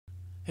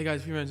Hey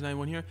guys,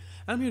 Freeman's91 here, and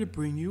I'm here to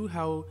bring you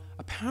how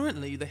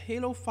apparently the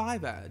Halo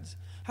 5 ads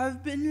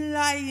have been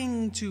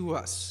lying to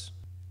us.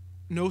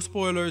 No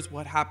spoilers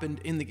what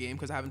happened in the game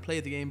because I haven't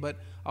played the game, but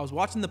I was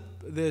watching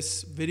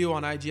this video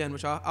on IGN,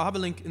 which I'll have a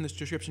link in the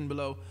description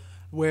below,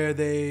 where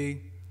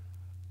they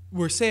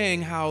were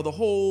saying how the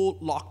whole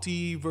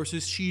Lochte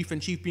versus Chief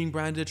and Chief being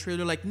branded a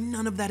trailer, like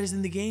none of that is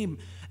in the game.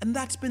 And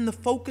that's been the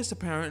focus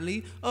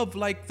apparently of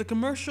like the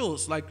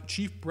commercials, like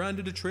Chief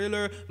branded a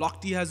trailer,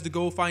 Lochte has to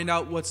go find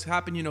out what's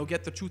happened, you know,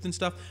 get the truth and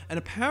stuff. And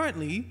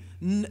apparently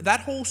that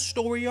whole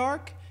story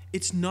arc,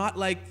 it's not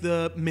like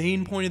the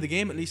main point of the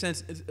game, at least,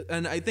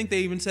 and I think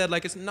they even said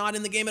like it's not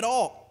in the game at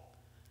all.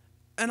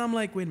 And I'm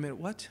like, wait a minute,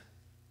 what?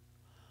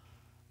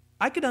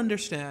 I could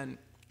understand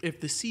if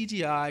the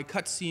CGI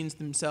cutscenes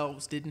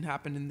themselves didn't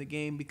happen in the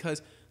game,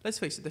 because let's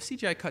face it, the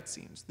CGI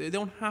cutscenes, they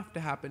don't have to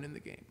happen in the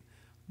game.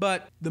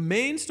 But the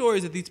main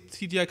stories that these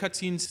CGI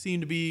cutscenes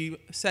seem to be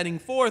setting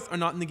forth are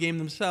not in the game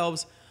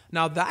themselves.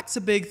 Now that's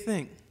a big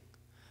thing.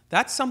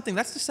 That's something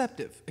that's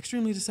deceptive,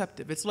 extremely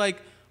deceptive. It's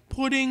like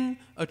putting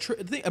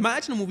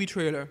imagine a movie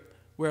trailer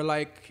where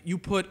like you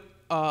put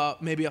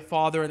maybe a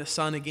father and a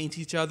son against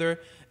each other,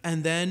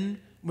 and then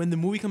when the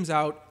movie comes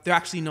out, they're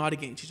actually not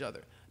against each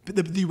other.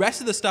 The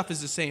rest of the stuff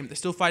is the same. They're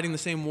still fighting the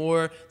same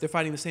war. They're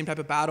fighting the same type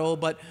of battle,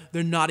 but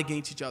they're not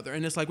against each other.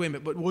 And it's like, wait a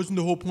minute, but wasn't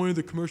the whole point of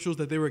the commercials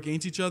that they were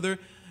against each other?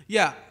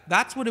 Yeah,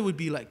 that's what it would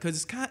be like,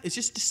 because it's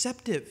just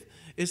deceptive.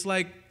 It's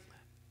like,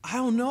 I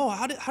don't know,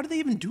 how did they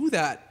even do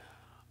that?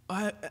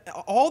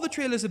 All the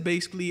trailers have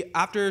basically,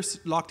 after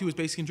Lochte was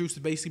basically introduced,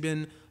 it's basically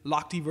been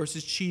Lochte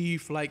versus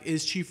Chief, like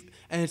is Chief,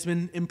 and it's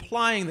been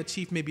implying that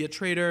Chief may be a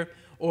traitor,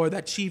 or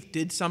that Chief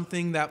did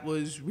something that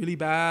was really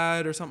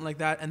bad or something like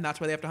that, and that's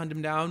why they have to hunt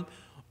him down.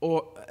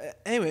 Or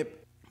anyway,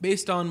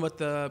 based on what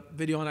the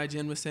video on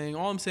IGN was saying,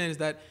 all I'm saying is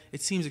that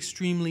it seems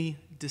extremely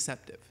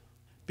deceptive.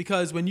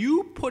 Because when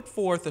you put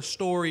forth a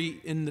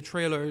story in the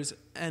trailers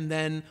and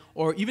then,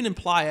 or even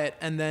imply it,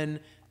 and then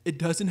it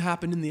doesn't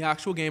happen in the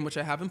actual game, which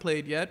I haven't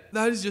played yet,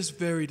 that is just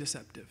very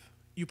deceptive.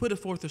 You put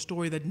forth a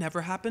story that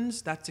never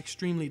happens, that's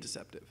extremely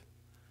deceptive.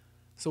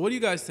 So what do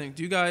you guys think?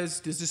 Does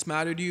this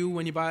matter to you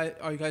when you buy it?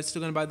 Are you guys still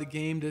going to buy the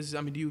game? Do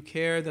you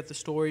care that the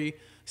story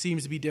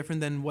seems to be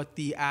different than what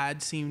the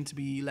ads seem to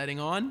be letting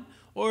on?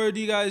 Or do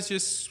you guys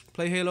just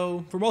play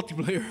Halo for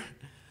multiplayer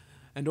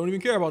and don't even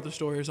care about the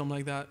story or something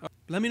like that?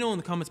 Let me know in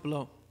the comments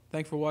below.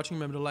 Thanks for watching.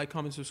 Remember to like,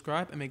 comment,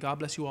 subscribe, and may God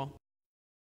bless you all.